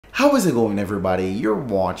How is it going, everybody? You're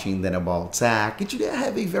watching Then About Tech, and today I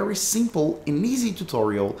have a very simple and easy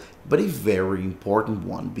tutorial, but a very important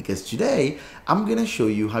one, because today I'm gonna show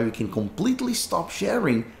you how you can completely stop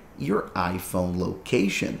sharing your iPhone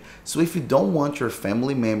location. So if you don't want your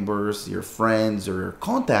family members, your friends, or your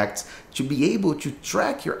contacts to be able to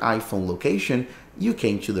track your iPhone location, you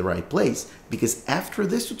came to the right place, because after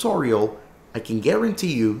this tutorial, I can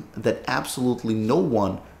guarantee you that absolutely no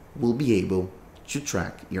one will be able to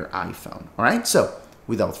track your iPhone. All right, so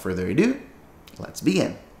without further ado, let's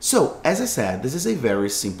begin. So as I said, this is a very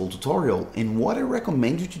simple tutorial, and what I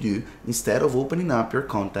recommend you to do, instead of opening up your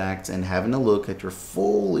contacts and having a look at your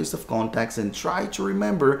full list of contacts and try to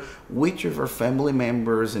remember which of your family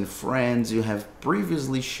members and friends you have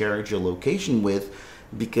previously shared your location with,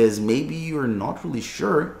 because maybe you're not really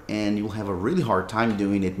sure and you'll have a really hard time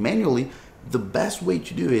doing it manually, the best way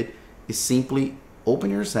to do it is simply open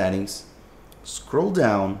your settings, scroll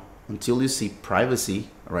down until you see privacy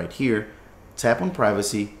right here, tap on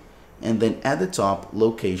privacy, and then at the top,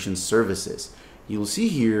 location services. You'll see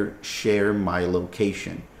here, share my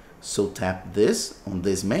location. So tap this on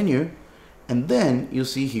this menu, and then you'll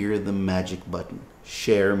see here the magic button,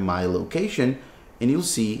 share my location, and you'll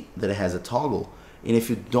see that it has a toggle. And if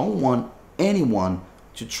you don't want anyone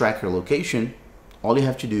to track your location, all you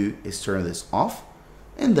have to do is turn this off,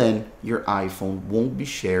 and then your iPhone won't be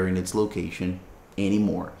sharing its location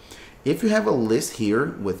anymore. If you have a list here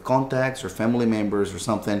with contacts or family members or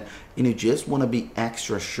something, and you just want to be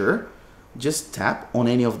extra sure, just tap on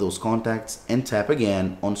any of those contacts and tap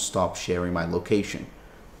again on stop sharing my location.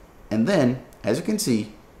 And then, as you can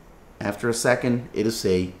see, after a second, it'll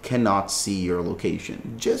say cannot see your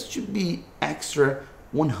location, just to be extra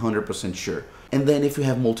 100% sure. And then if you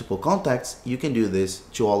have multiple contacts, you can do this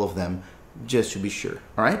to all of them just to be sure.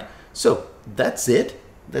 All right, so that's it.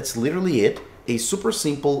 That's literally it. A super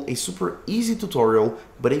simple, a super easy tutorial,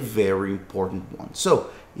 but a very important one. So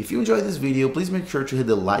if you enjoyed this video, please make sure to hit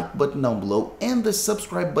the like button down below and the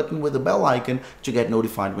subscribe button with the bell icon to get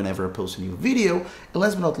notified whenever I post a new video. And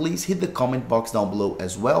last but not least, hit the comment box down below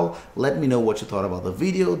as well. Let me know what you thought about the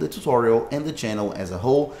video, the tutorial, and the channel as a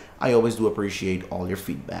whole. I always do appreciate all your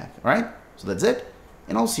feedback. All right, so that's it,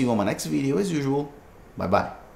 and I'll see you on my next video as usual. Bye bye.